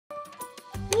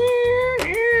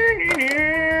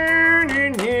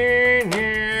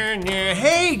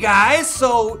guys.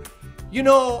 So, you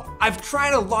know, I've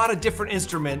tried a lot of different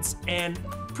instruments and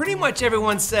pretty much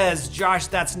everyone says, Josh,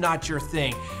 that's not your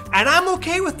thing. And I'm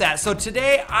okay with that. So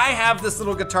today I have this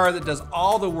little guitar that does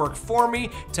all the work for me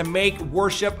to make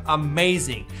worship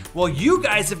amazing. Well, you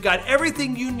guys have got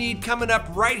everything you need coming up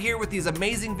right here with these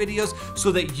amazing videos so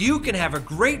that you can have a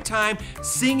great time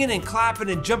singing and clapping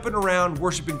and jumping around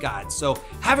worshiping God. So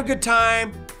have a good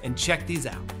time and check these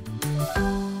out.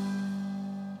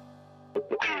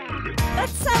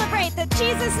 Let's celebrate that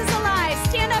Jesus is alive.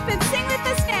 Stand up and sing with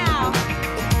us now.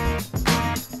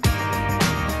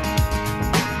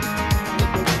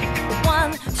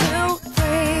 One, two,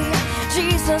 three,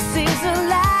 Jesus is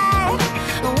alive.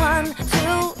 One,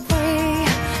 two, three,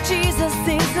 Jesus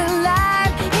is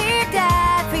alive. He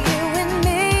died for you and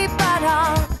me, but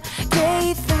on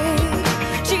day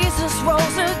 3, Jesus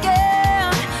rose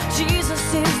again.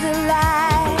 Jesus is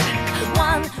alive.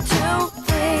 1, 2,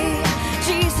 3,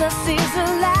 Jesus is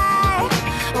alive.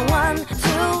 1, 2,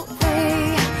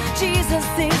 3, Jesus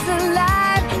is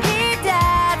alive. He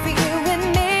died for you and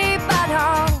me, but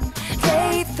on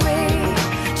day 3,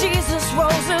 Jesus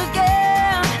rose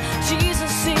again.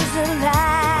 Jesus is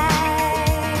alive.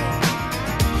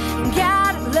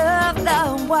 God loved the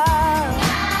world,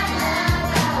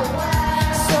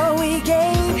 so He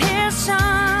gave His Son.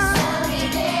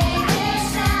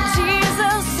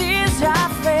 Jesus is our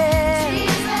friend.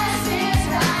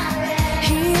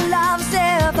 He loves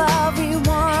everyone.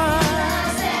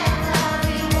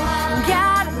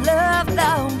 God loved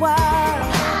the world,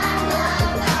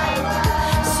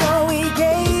 so He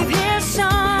gave His Son.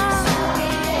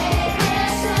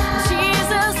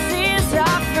 Jesus is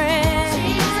our friend.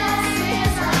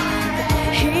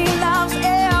 He loves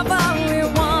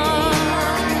everyone.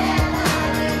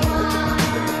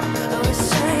 We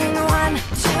sing 1,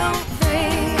 2,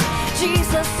 3.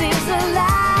 Jesus is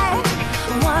alive.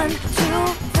 1, 2,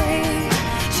 3.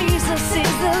 Jesus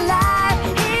is alive.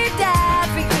 He died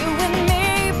for you and me,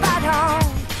 but on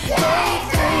day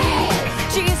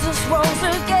 3, Jesus rose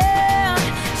again.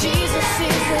 Jesus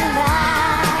is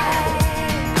alive.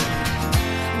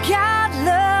 God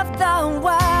loved the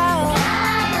world,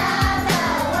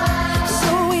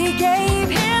 so He gave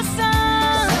His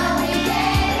Son.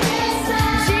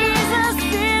 Jesus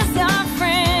is our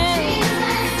friend.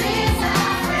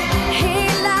 He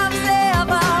loves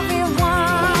everyone.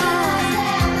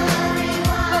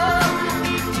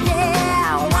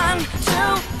 Yeah, 1,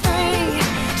 2, 3,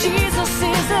 Jesus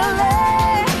is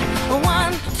alive.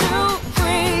 1, 2,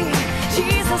 3,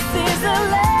 Jesus is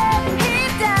alive. He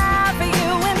died for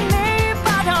you and me,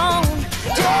 but on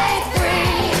day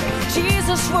 3,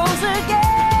 Jesus rose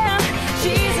again.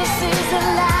 Jesus is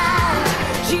alive.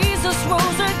 Jesus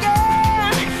rose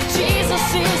again. Jesus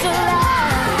is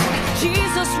alive.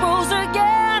 Jesus rose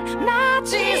again. Now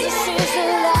Jesus is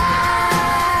alive.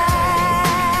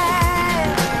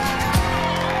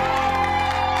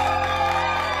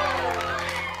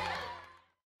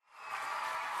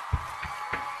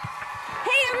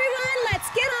 Hey everyone, let's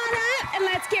get on up and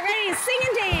let's get ready to sing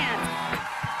and dance.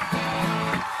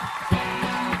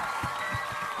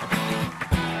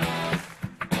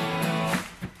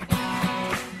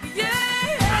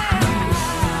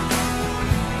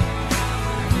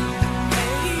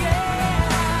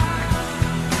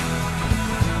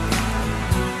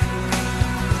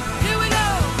 Here we go.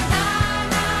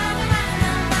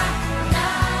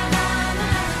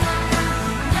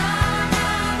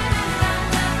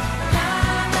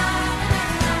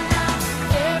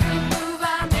 Every move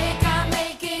I make, I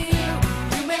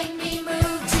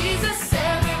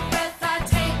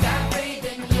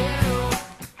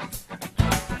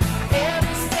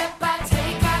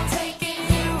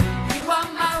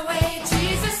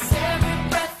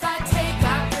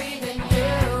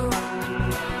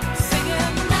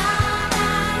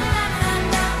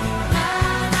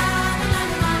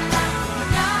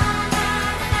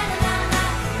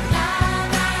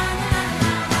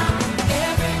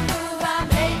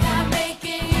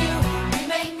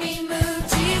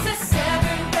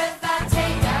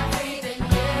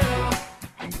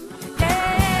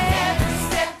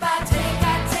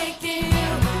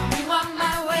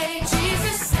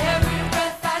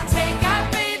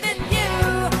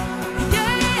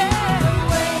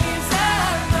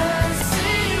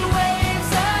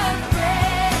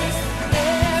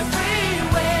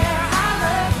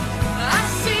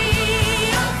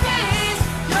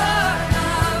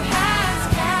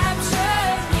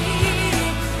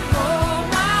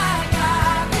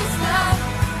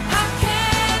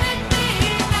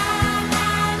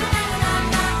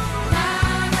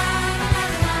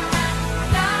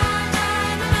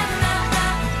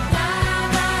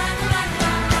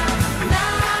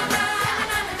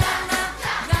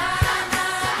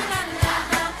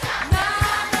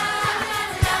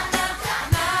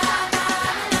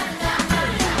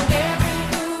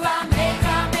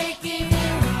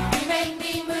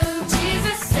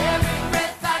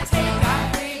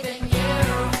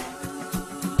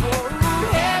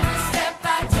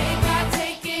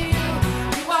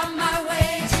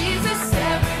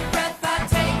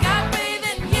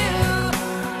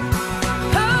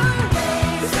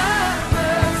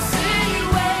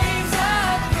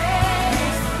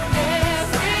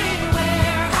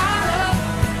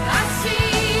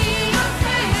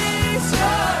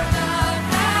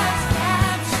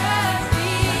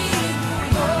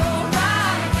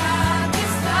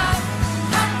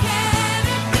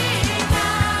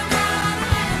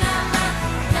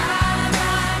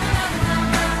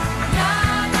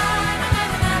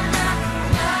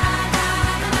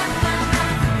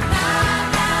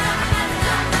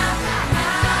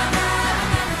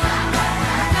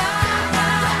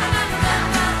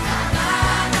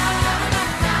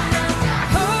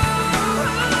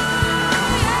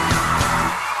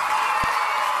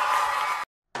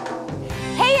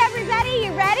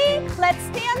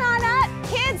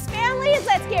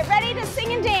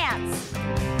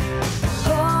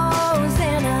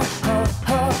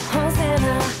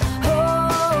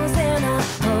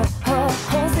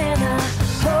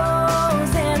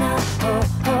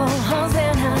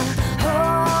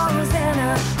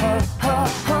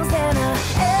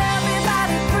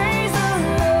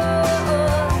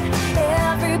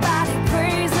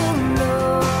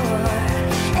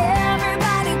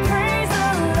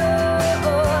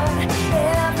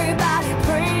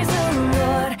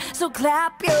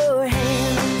clap your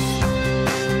hands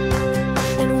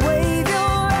and wave your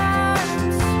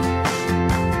arms.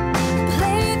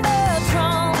 Play the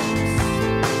drums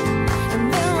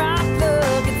and then rock the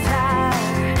guitar.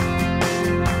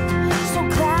 So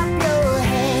clap your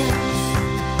hands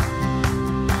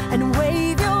and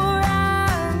wave your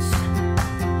arms.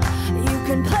 You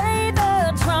can play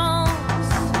the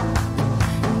drums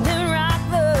and then rock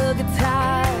the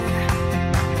guitar.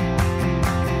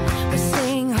 We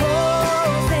sing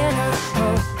Hosanna,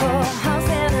 oh, oh,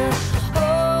 Hosanna,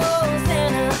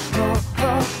 Hosanna, oh,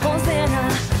 oh, Hosanna,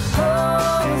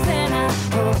 Hosanna,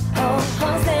 oh, oh,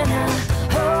 Hosanna,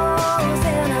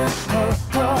 Hosanna, oh,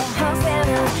 oh,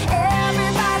 Hosanna.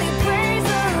 Everybody praise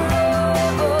the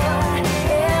Lord.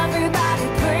 Everybody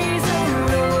praise the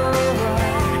Lord.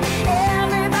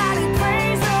 Everybody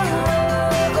praise the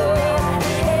Lord.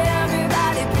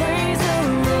 Everybody praise the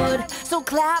Lord. So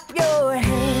clap your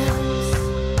hands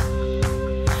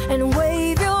and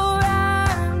wave your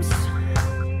arms.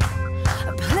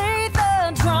 Play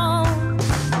the drums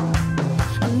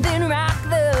and then rock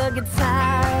the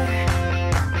guitar.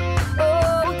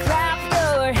 Oh, clap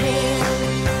your hands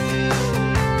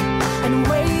and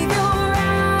wave your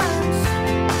arms.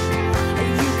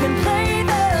 You can play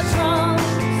the drums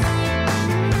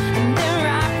and then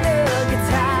rock the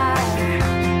guitar.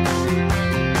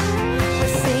 We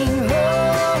sing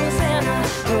Hosanna,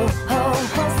 oh, oh,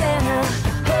 Hosanna,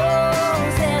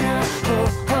 Hosanna, oh,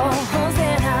 oh,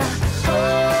 Hosanna,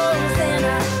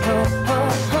 Hosanna, oh, oh,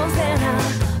 Hosanna,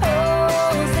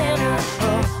 Hosanna,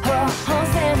 oh, oh,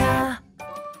 Hosanna.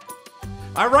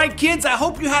 All right, kids, I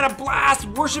hope you had a blast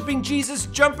worshiping Jesus,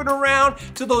 jumping around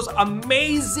to those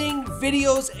amazing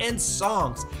videos and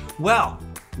songs. Well,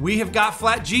 we have got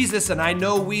Flat Jesus, and I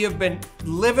know we have been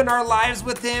living our lives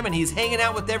with him, and he's hanging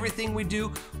out with everything we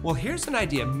do. Well, here's an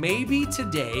idea. Maybe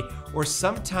today or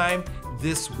sometime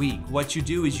this week, what you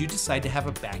do is you decide to have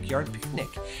a backyard picnic,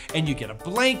 and you get a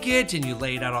blanket and you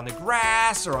lay it out on the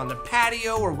grass or on the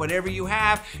patio or whatever you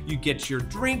have. You get your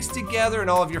drinks together and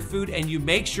all of your food, and you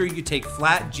make sure you take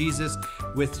Flat Jesus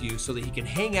with you so that he can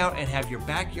hang out and have your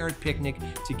backyard picnic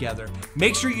together.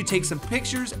 Make sure you take some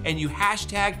pictures and you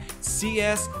hashtag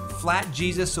CS Flat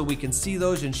Jesus so we can see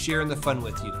those and share in the fun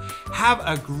with you. Have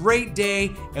a great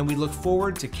day, and we look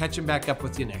forward to catching back up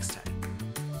with you next time.